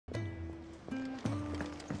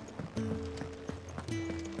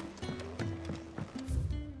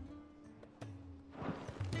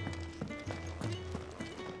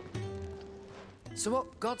So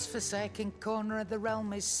what God's forsaken corner of the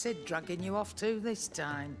realm is Sid dragging you off to this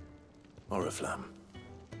time? Oriflamme.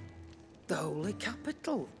 The Holy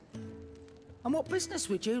Capital. And what business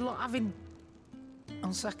would you lot have in...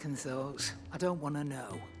 On second thoughts, I don't want to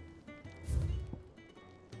know.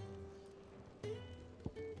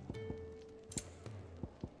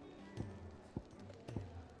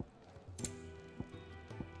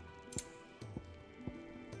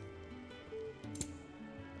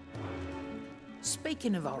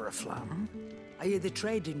 Speaking of Oriflamme, I hear the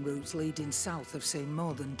trading routes leading south have seen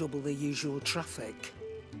more than double the usual traffic.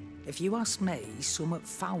 If you ask me, summat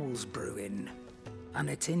foul's brewing, and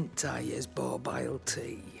it ain't Tyre's borbile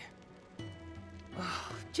tea.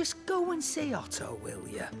 Oh, just go and see Otto, will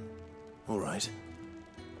you? All right.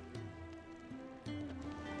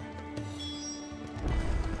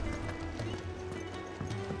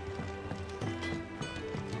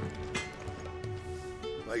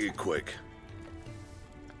 Make it quick.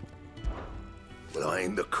 Well, I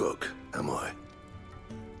ain't the cook, am I?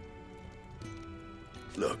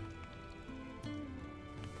 Look.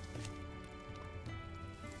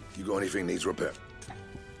 You got anything needs repair?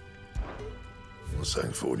 Not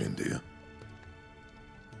saying for you, do you?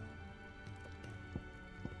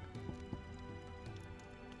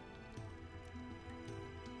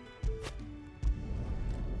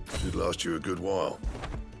 Should last you a good while.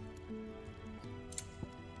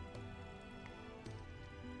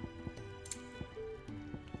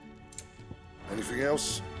 Anything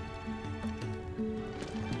else?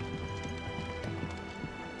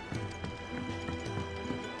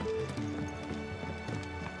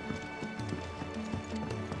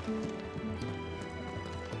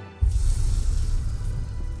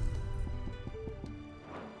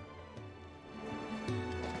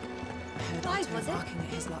 Clive, was it? Barking at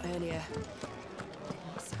his lot earlier.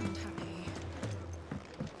 Didn't sound happy.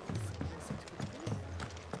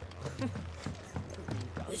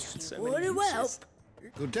 Would it help?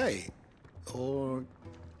 Good day. Or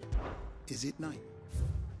is it night?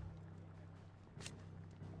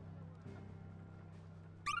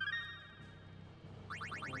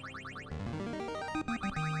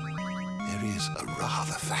 There is a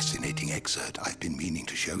rather fascinating excerpt I've been meaning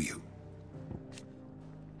to show you.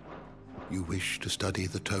 You wish to study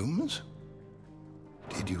the tomes?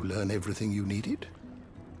 Did you learn everything you needed?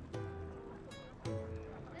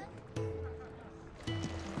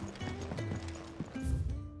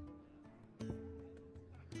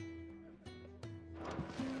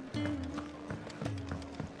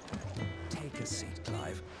 Take a seat,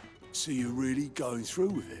 Clive. So you're really going through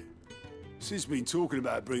with it? Sid's been talking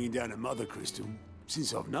about bringing down a mother crystal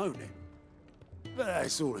since I've known him. But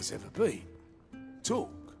that's all it's ever been. Talk.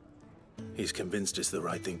 He's convinced it's the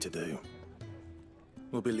right thing to do.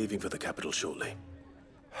 We'll be leaving for the capital shortly.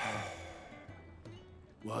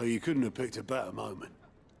 Well, you couldn't have picked a better moment.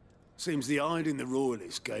 Seems the hiding the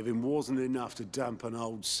royalists gave him wasn't enough to dampen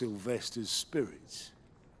old Sylvester's spirits.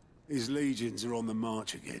 His legions are on the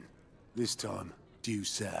march again. This time, due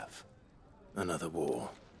south. Another war.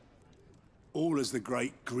 All as the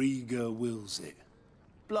great Grieger wills it.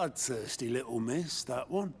 Bloodthirsty little miss, that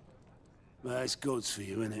one. That's God's for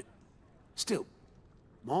you, innit? Still,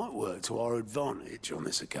 might work to our advantage on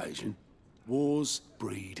this occasion. Wars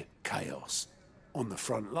breed chaos. On the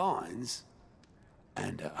front lines,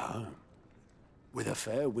 and at home. With a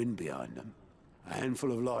fair wind behind them, a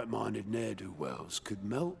handful of like-minded ne'er-do-wells could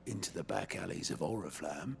melt into the back alleys of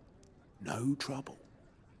Oriflamme. No trouble.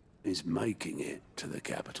 It's making it to the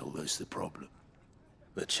capital that's the problem.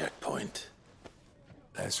 The checkpoint.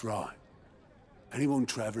 That's right. Anyone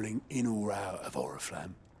travelling in or out of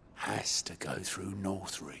Oriflamme has to go through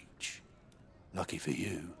Northreach. Lucky for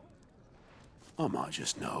you, I might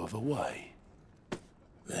just know of a way.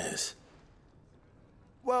 This?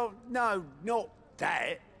 Well, no, not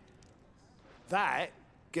that. That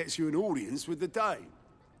gets you an audience with the Dame.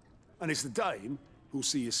 And it's the Dame who'll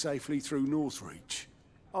see you safely through Northreach.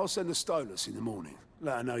 I'll send a Stolas in the morning,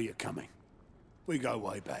 let her know you're coming. We go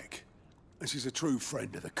way back, and she's a true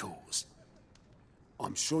friend of the cause.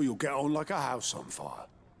 I'm sure you'll get on like a house on fire.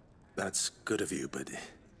 That's good of you, but...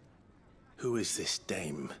 who is this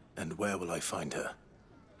dame, and where will I find her?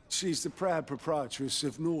 She's the proud proprietress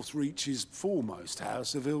of Northreach's foremost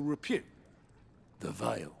house of ill repute, the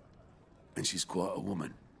Vale. And she's quite a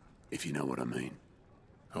woman, if you know what I mean.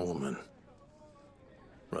 A woman.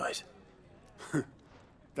 Right.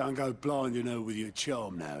 Don't go blinding her with your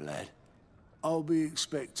charm now, lad. I'll be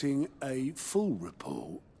expecting a full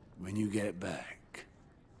report when you get back.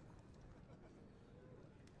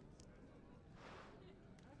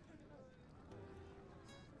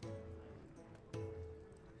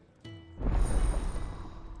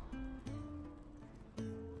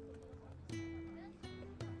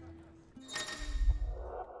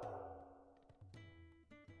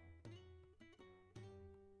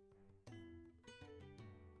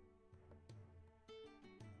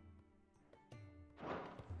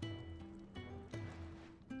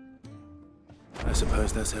 I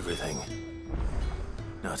suppose that's everything.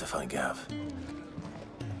 Now to find Gav.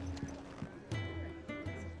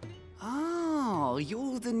 Oh,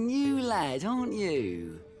 you're the new lad, aren't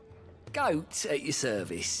you? Goat at your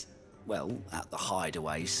service. Well, at the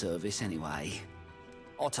hideaway service anyway.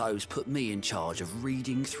 Otto's put me in charge of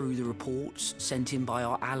reading through the reports sent in by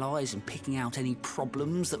our allies and picking out any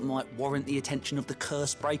problems that might warrant the attention of the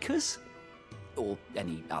curse breakers. Or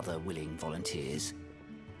any other willing volunteers.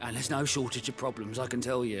 And there's no shortage of problems, I can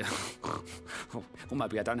tell you. Or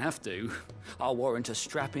maybe I don't have to. I'll warrant a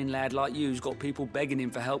strapping lad like you's got people begging him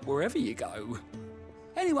for help wherever you go.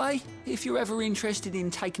 Anyway, if you're ever interested in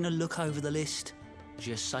taking a look over the list,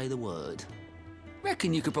 just say the word.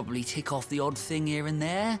 Reckon you could probably tick off the odd thing here and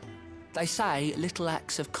there. They say little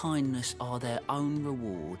acts of kindness are their own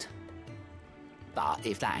reward. But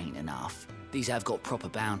if that ain't enough, these have got proper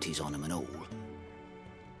bounties on them and all.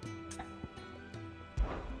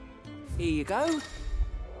 Here you go.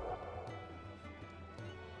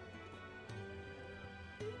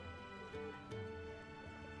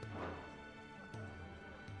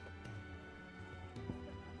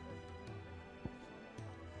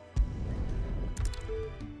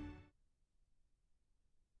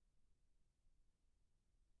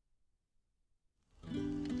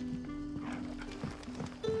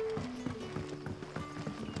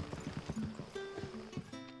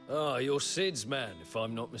 Ah, you're Sid's man, if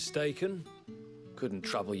I'm not mistaken. Couldn't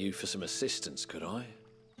trouble you for some assistance, could I?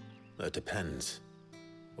 That depends.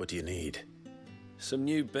 What do you need? Some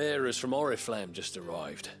new bearers from Oriflamme just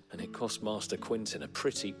arrived, and it cost Master Quinton a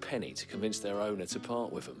pretty penny to convince their owner to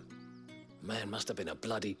part with them. Man must have been a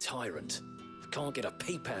bloody tyrant. I can't get a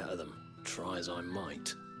peep out of them, try as I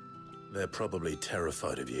might. They're probably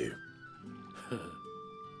terrified of you.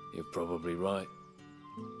 You're probably right.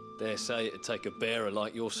 Dare say it'd take a bearer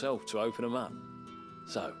like yourself to open them up.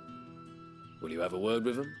 So, will you have a word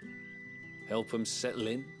with them? Help them settle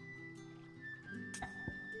in?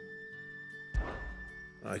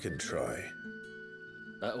 I can try.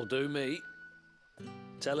 That'll do me.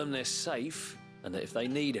 Tell them they're safe, and that if they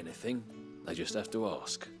need anything, they just have to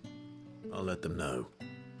ask. I'll let them know.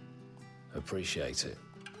 Appreciate it.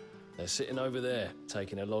 They're sitting over there,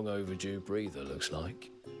 taking a long overdue breather, looks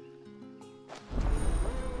like.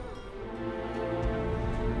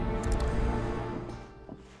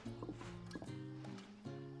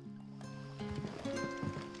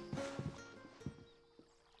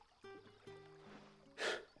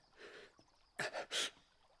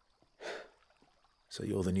 So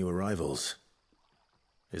you're the new arrivals.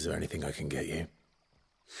 Is there anything I can get you?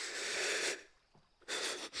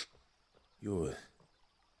 You're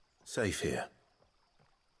safe here.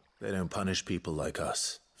 They don't punish people like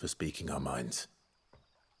us for speaking our minds.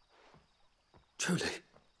 Truly.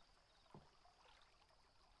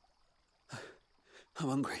 I'm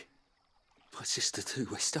hungry. My sister too,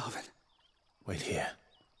 we're starving. Wait here.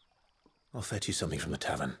 I'll fetch you something from the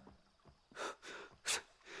tavern.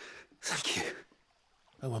 Thank you.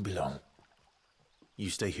 I won't be long.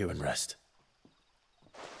 You stay here and rest.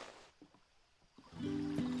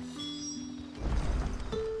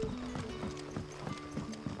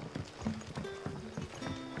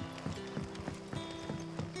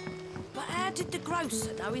 But how did the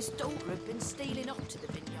grocer know his daughter had been stealing off to the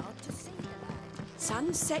vineyard to see the lad?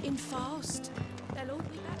 Sun's setting fast. They'll all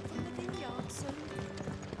be back from the vineyard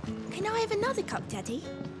soon. Can I have another cup, Daddy?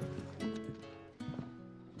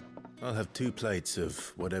 I'll have 2 plates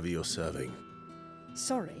of whatever you're serving.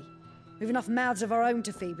 Sorry. We've enough mouths of our own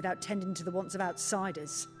to feed without tending to the wants of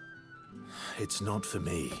outsiders. It's not for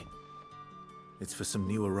me. It's for some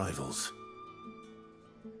new arrivals.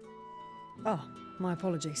 Oh, my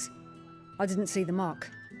apologies. I didn't see the mark.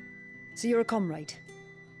 So you're a comrade.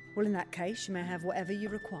 Well, in that case, you may have whatever you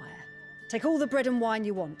require. Take all the bread and wine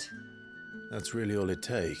you want. That's really all it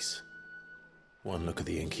takes. One look at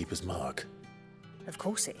the innkeeper's mark. Of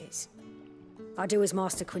course it is. I do as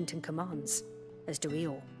Master Quinton commands, as do we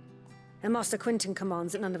all. And Master Quinton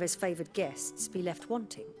commands that none of his favoured guests be left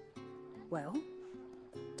wanting. Well,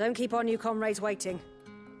 don't keep our new comrades waiting.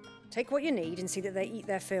 Take what you need and see that they eat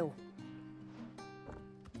their fill.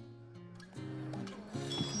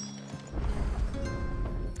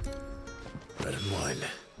 Bread and wine.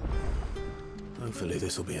 Hopefully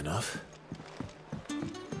this will be enough.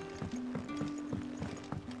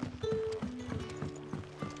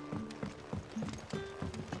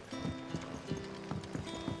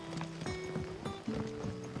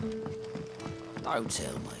 Don't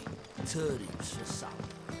tell me. Turnips for supper.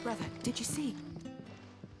 Brother, did you see?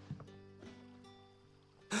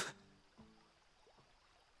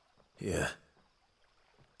 Yeah.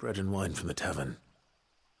 Bread and wine from the tavern.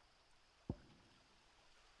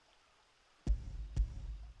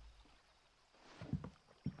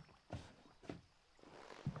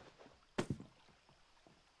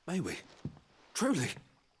 May we? Truly?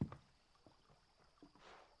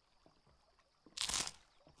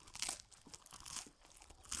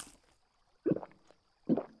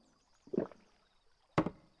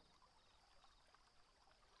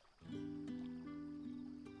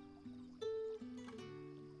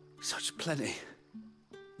 Such plenty.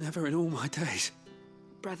 Never in all my days.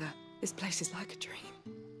 Brother, this place is like a dream.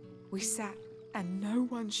 We sat and no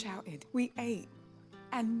one shouted. We ate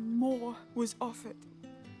and more was offered.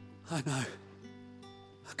 I know.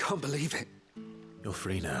 I can't believe it. You're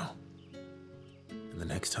free now. And the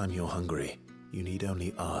next time you're hungry, you need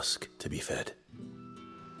only ask to be fed.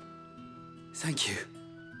 Thank you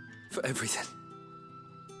for everything.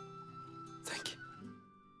 Thank you.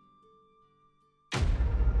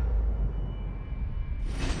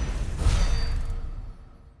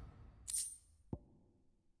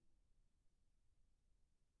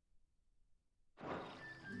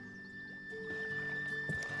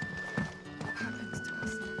 What happens to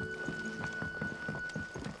us now?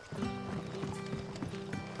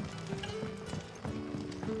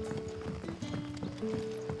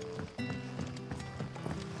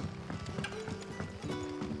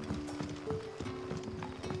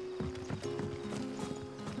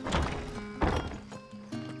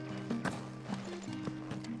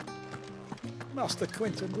 Master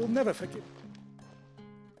Quintin will never forgive.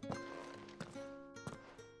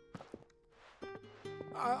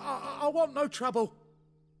 I want no trouble.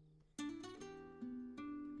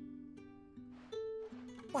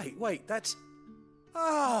 Wait, that's...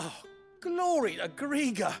 Oh, glory to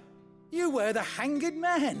Griga. You were the hanged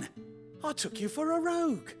man. I took you for a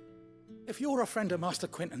rogue. If you're a friend of Master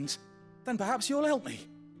Quintin's, then perhaps you'll help me.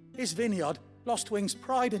 His vineyard, Lostwing's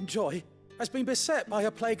pride and joy, has been beset by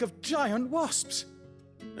a plague of giant wasps.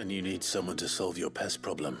 And you need someone to solve your pest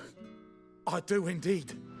problem. I do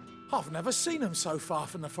indeed. I've never seen them so far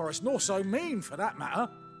from the forest, nor so mean, for that matter.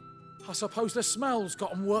 I suppose the smell's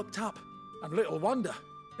got them worked up. And little wonder.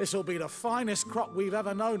 This'll be the finest crop we've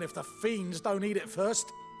ever known if the fiends don't eat it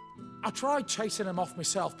first. I tried chasing them off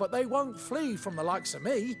myself, but they won't flee from the likes of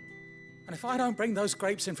me. And if I don't bring those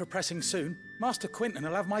grapes in for pressing soon, Master Quintin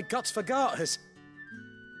will have my guts for garters.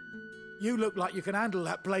 You look like you can handle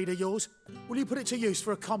that blade of yours. Will you put it to use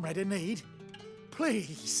for a comrade in need?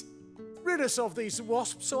 Please, rid us of these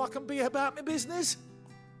wasps so I can be about my business.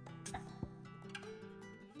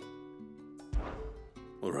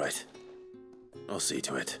 All right. I'll see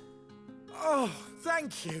to it. Oh,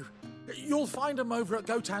 thank you. You'll find them over at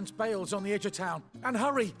Gotan's Bales on the edge of town. And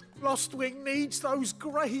hurry, Lostwing needs those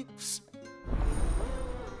grapes.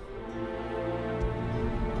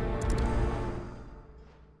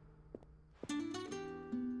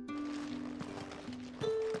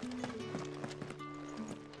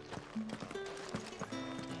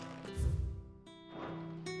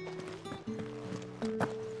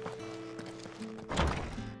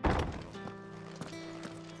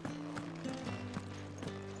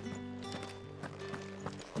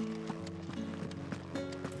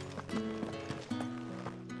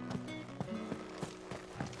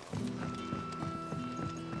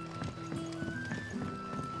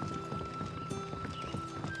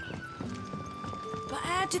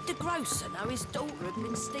 How did the grocer know his daughter had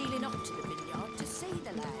been stealing off to the vineyard to see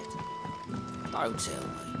the lad? Don't tell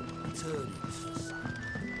me. Turnings for sale.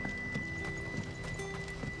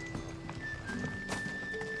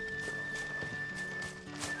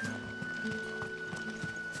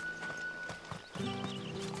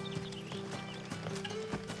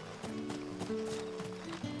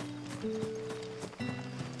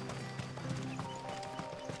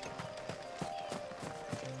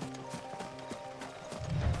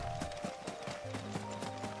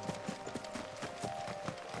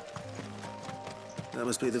 That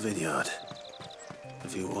must be the vineyard. A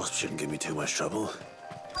few wasps shouldn't give me too much trouble.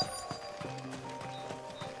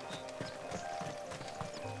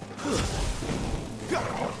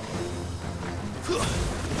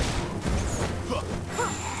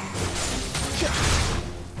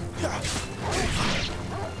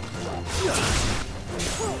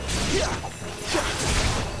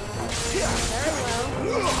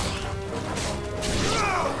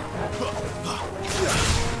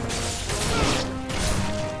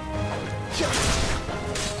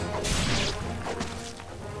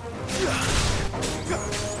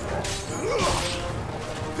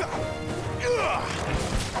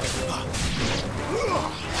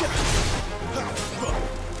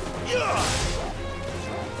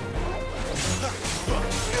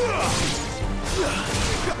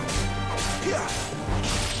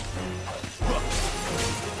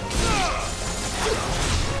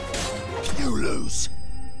 You lose.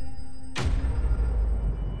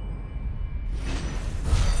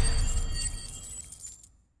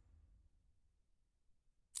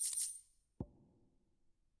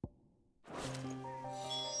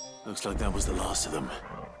 Looks like that was the last of them.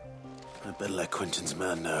 I'd better let Quentin's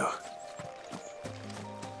man know.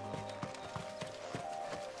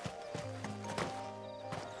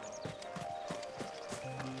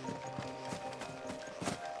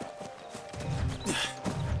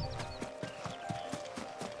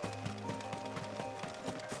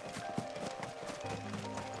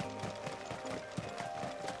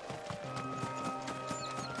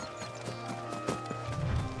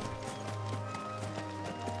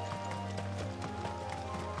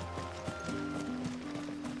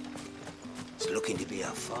 It's looking to be a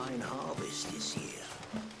fine harvest this year.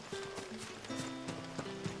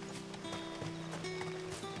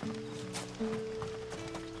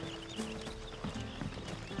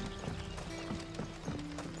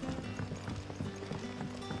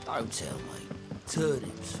 Don't tell me.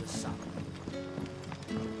 Turnips for supper.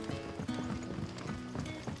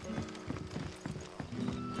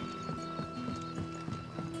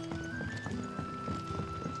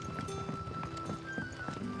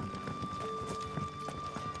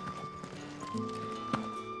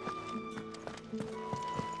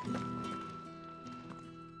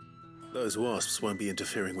 Those wasps won't be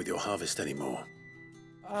interfering with your harvest anymore.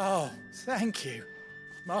 Oh, thank you.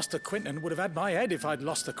 Master Quinton would have had my head if I'd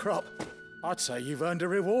lost the crop. I'd say you've earned a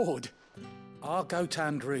reward. Our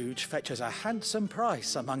Gotand Rouge fetches a handsome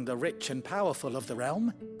price among the rich and powerful of the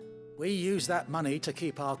realm. We use that money to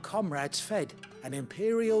keep our comrades fed and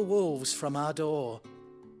imperial wolves from our door.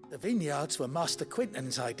 The vineyards were Master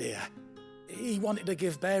Quinton's idea. He wanted to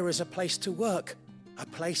give bearers a place to work, a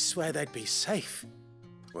place where they'd be safe.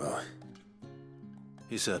 Well,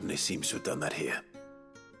 he certainly seems to have done that here.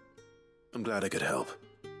 I'm glad I could help.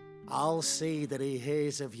 I'll see that he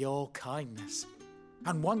hears of your kindness.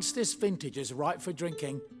 And once this vintage is ripe for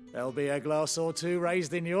drinking, there'll be a glass or two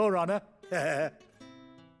raised in your honor.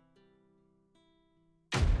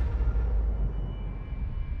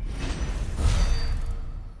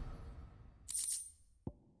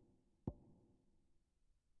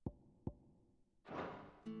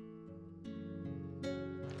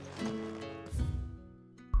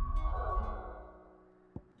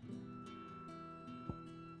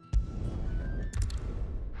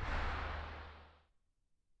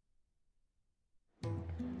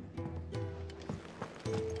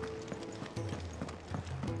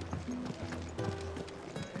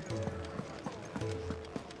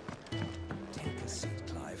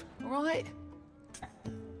 Right.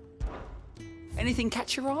 Anything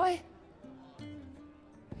catch your eye?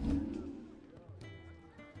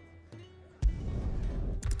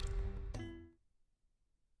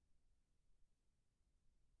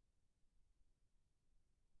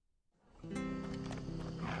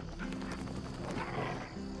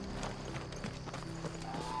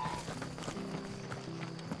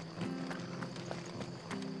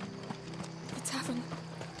 The tavern.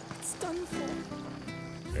 It's done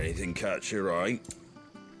for. Anything catch your eye?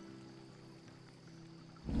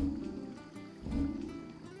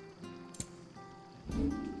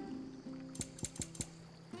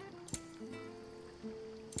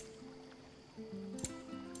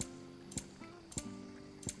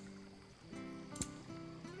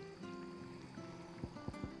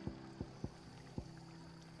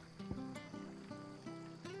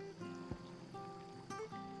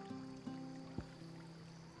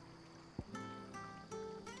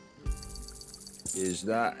 Is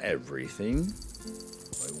that everything?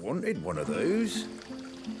 I wanted one of those.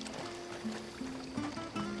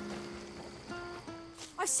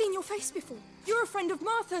 I've seen your face before. You're a friend of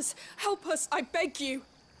Martha's. Help us, I beg you.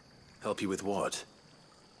 Help you with what?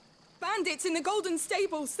 Bandits in the Golden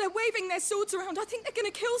Stables. They're waving their swords around. I think they're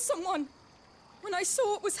gonna kill someone. When I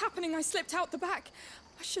saw what was happening, I slipped out the back.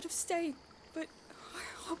 I should have stayed, but...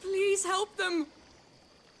 Oh, please help them.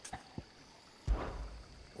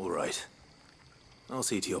 All right. I'll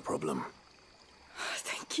see to your problem.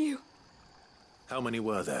 Thank you. How many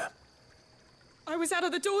were there? I was out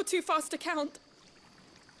of the door too fast to count.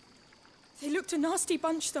 They looked a nasty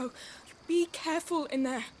bunch, though. Be careful in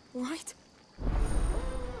there, all right?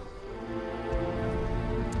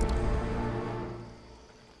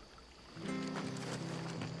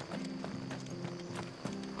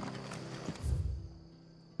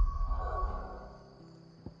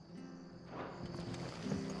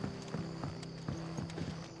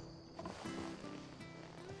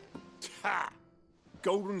 Ha!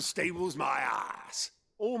 Golden Stables my ass.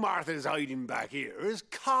 All Martha's hiding back here is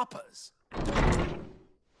coppers. Huh?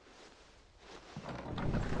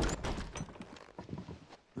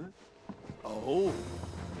 Oh,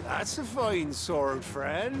 that's a fine sword,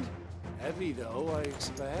 friend. Heavy, though, I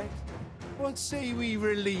expect. What say we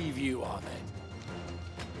relieve you of it?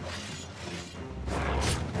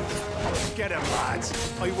 Get him, lads.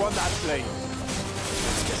 I want that blade.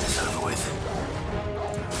 Let's get this over with.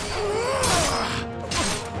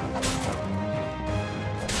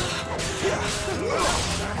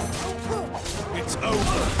 It's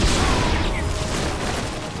over.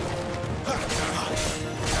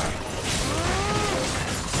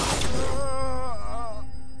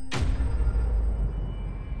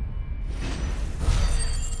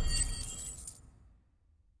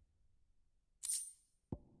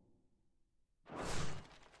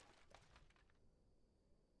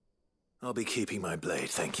 I'll be keeping my blade,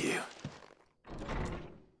 thank you.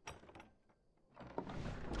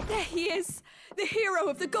 There he is! The hero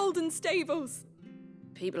of the Golden Stables!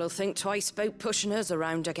 People will think twice about pushing us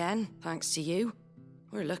around again, thanks to you.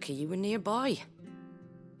 We're lucky you were nearby.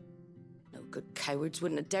 No good cowards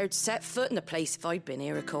wouldn't have dared set foot in the place if I'd been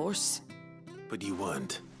here, of course. But you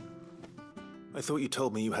weren't. I thought you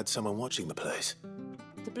told me you had someone watching the place.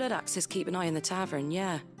 The Blood Axes keep an eye on the tavern,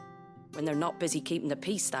 yeah. When they're not busy keeping the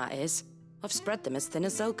peace, that is. I've spread them as thin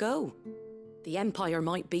as they'll go. The Empire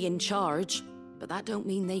might be in charge, but that don't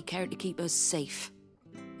mean they care to keep us safe.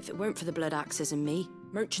 If it weren't for the Blood Axes and me,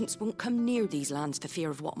 merchants won't come near these lands for fear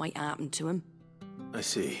of what might happen to them. I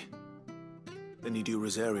see. Then you do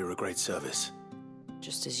Rosaria a great service.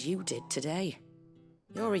 Just as you did today.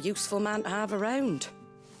 You're a useful man to have around.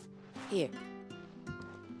 Here.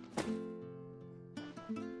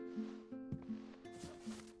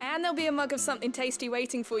 And there'll be a mug of something tasty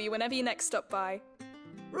waiting for you whenever you next stop by.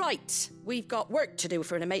 Right, we've got work to do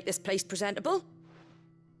for to make this place presentable.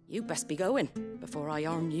 You best be going, before I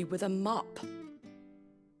arm you with a mop.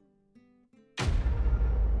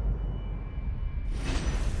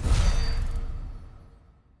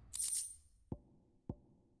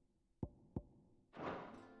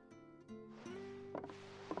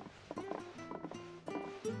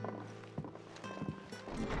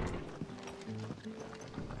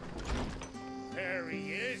 There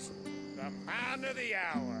he is, the man of the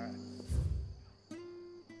hour.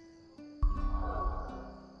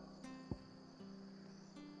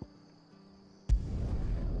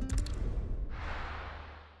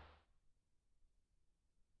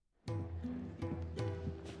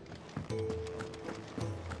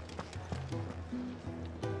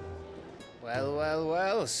 Well, well,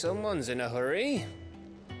 well, someone's in a hurry.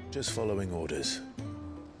 Just following orders.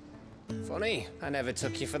 Funny, I never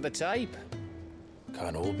took you for the type.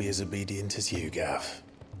 Can't all be as obedient as you, Gav.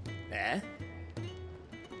 Eh?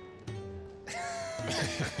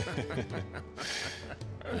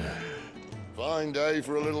 Fine day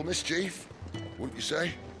for a little mischief, wouldn't you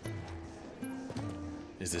say?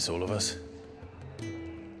 Is this all of us?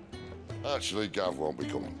 Actually, Gav won't be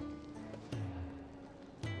coming.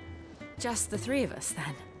 Just the three of us,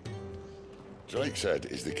 then? Drake's Head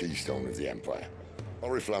is the keystone of the Empire.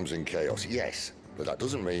 Oriflamme's in chaos, yes, but that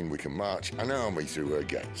doesn't mean we can march an army through her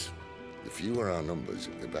gates. The fewer our numbers,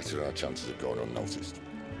 the better our chances of going unnoticed.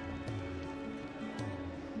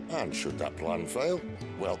 And should that plan fail,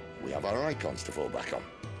 well, we have our Eikons to fall back on.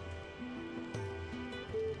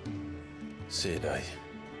 Sid,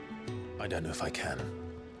 I don't know if I can.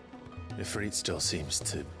 Ifrit still seems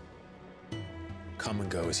to come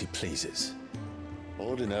and go as he pleases.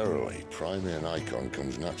 Ordinarily, priming an Eikon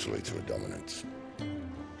comes naturally to a dominance.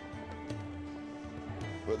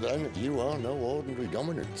 But then, you are no ordinary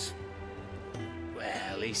dominance.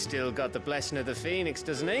 Well, he's still got the blessing of the Phoenix,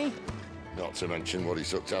 doesn't he? Not to mention what he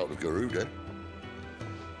sucked out of Garuda.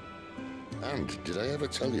 And did I ever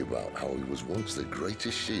tell you about how he was once the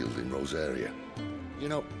greatest shield in Rosaria? You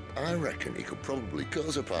know, I reckon he could probably cut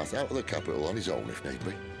us a path out of the capital on his own if need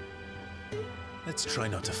be. Let's try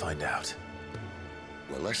not to find out.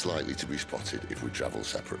 We're less likely to be spotted if we travel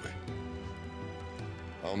separately.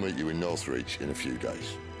 I'll meet you in Northreach in a few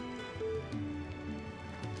days.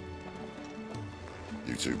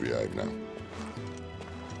 You two behave now.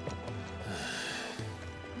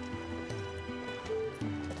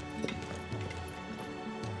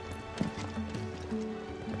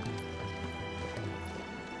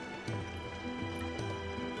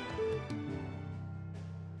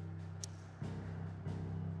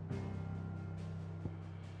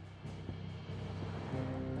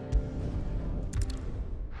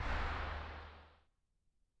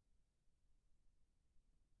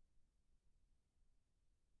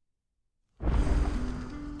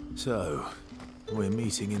 So, we're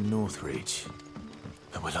meeting in Northreach.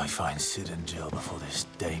 But will I find Sid and Jill before this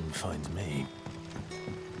dame finds me?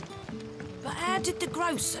 But how did the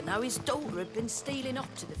grocer know his daughter had been stealing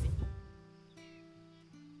off to the vineyard?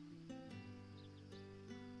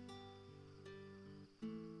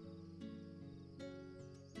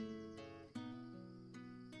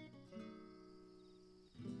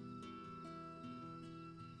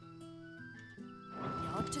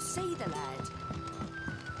 to see the lad.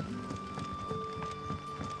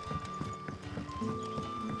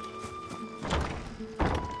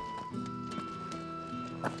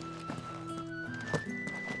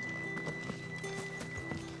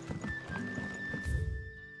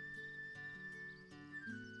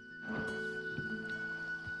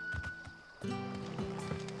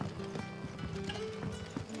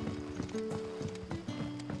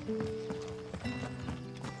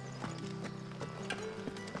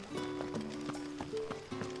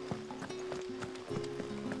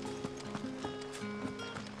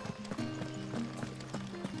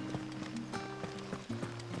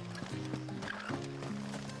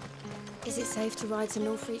 Is it safe to ride to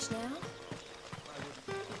Northreach now?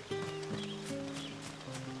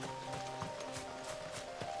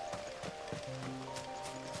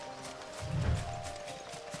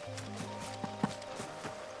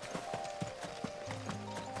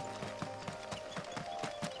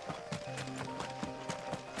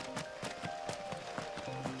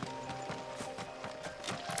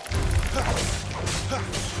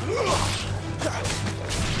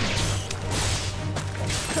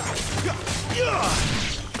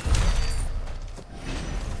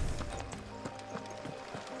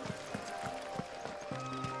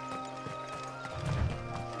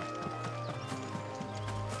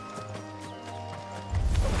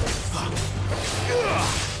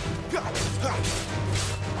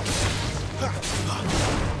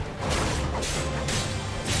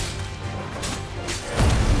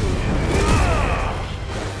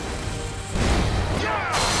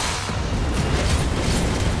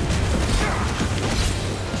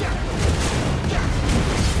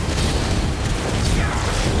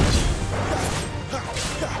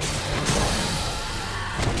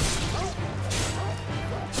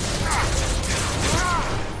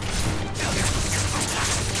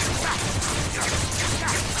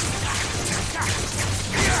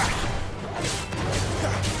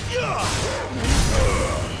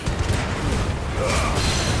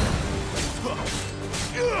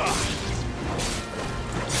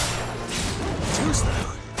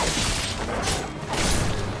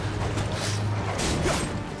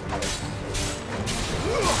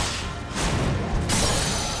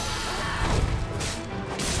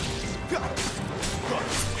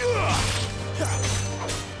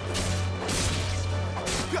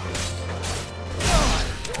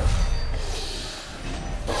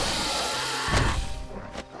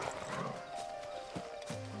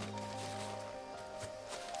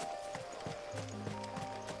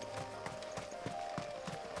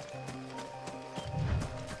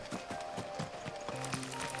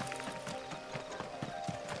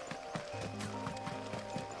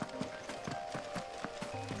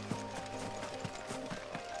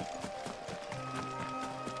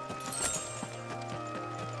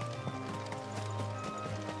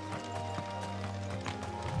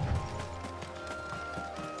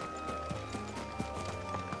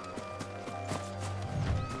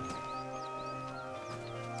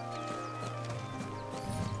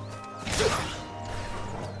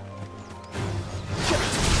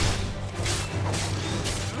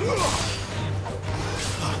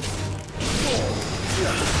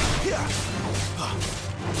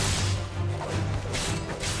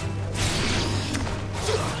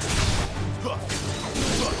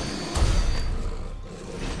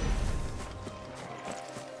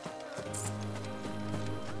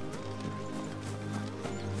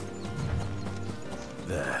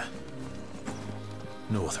 There.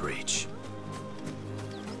 Northreach.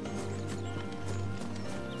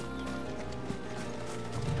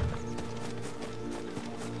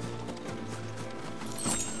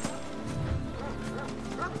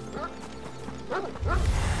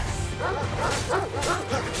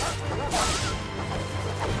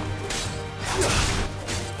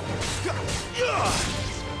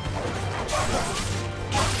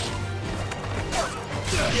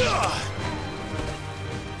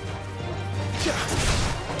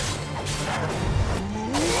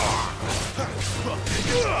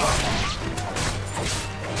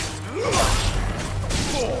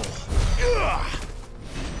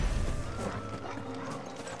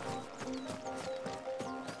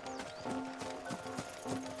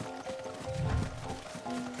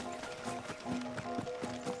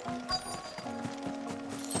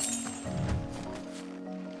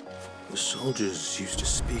 The soldiers used to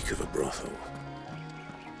speak of a brothel,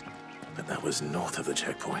 but that was north of the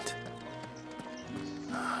checkpoint.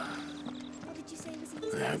 I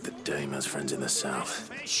hope the dame has friends in the south.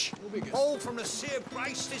 Fish, all from the sea of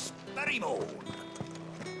grace this very morn.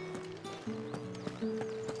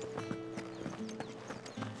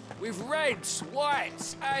 We With reds,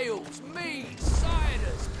 whites, ales, meads,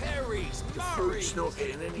 ciders, perries, The fruit's not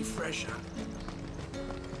getting any fresher.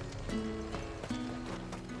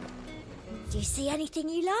 Do you see anything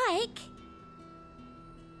you like?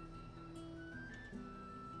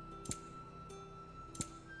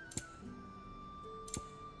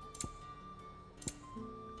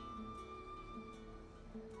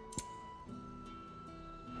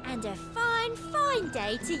 And a fine, fine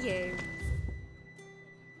day to you.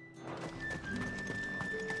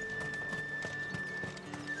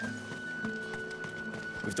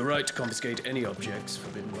 We've the right to confiscate any objects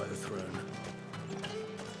forbidden by the throne.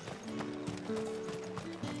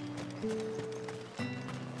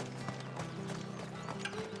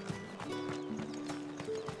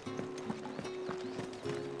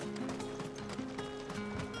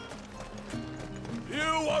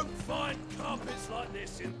 You won't find carpets like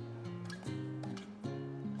this in...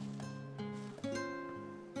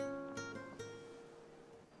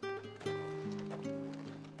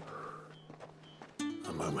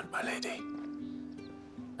 A moment, my lady.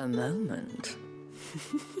 A moment?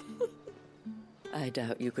 I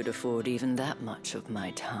doubt you could afford even that much of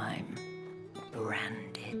my time.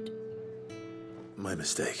 Branded. My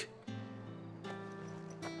mistake.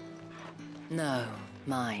 No,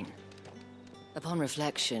 mine. Upon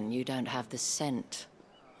reflection, you don't have the scent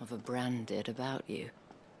of a branded about you.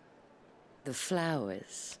 The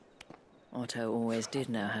flowers. Otto always did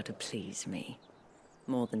know how to please me.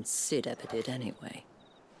 More than Sid ever did anyway.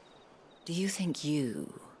 Do you think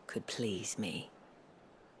you could please me,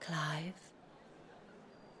 Clive?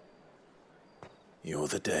 You're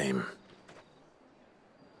the dame.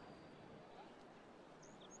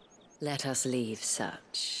 Let us leave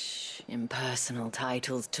such impersonal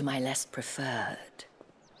titles to my less preferred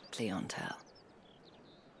clientele.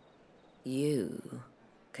 You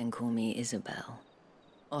can call me Isabel.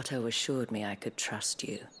 Otto assured me I could trust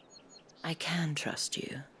you. I can trust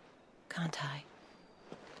you, can't I?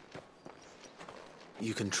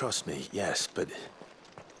 You can trust me, yes, but...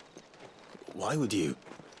 why would you...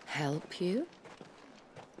 Help you?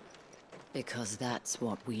 Because that's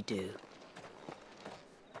what we do.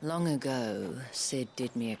 Long ago, Sid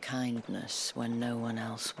did me a kindness when no one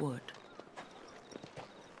else would.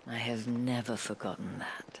 I have never forgotten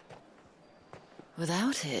that.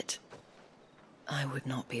 Without it, I would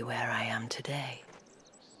not be where I am today.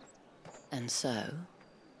 And so,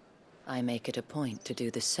 I make it a point to do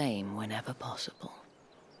the same whenever possible.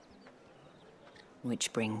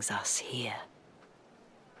 Which brings us here.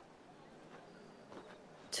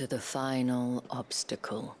 To the final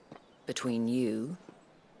obstacle between you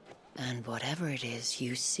and whatever it is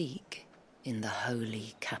you seek in the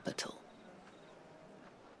holy capital.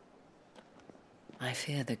 I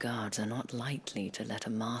fear the guards are not likely to let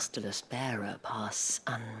a masterless bearer pass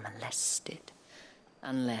unmolested,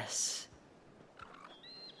 unless...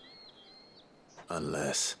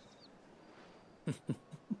 Unless...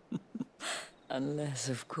 Unless,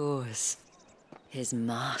 of course, his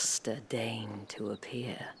master deigned to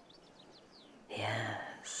appear.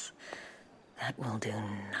 Yes, that will do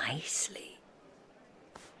nicely.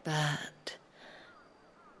 But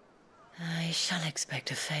I shall expect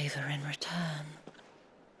a favor in return.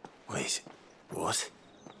 Wait, what?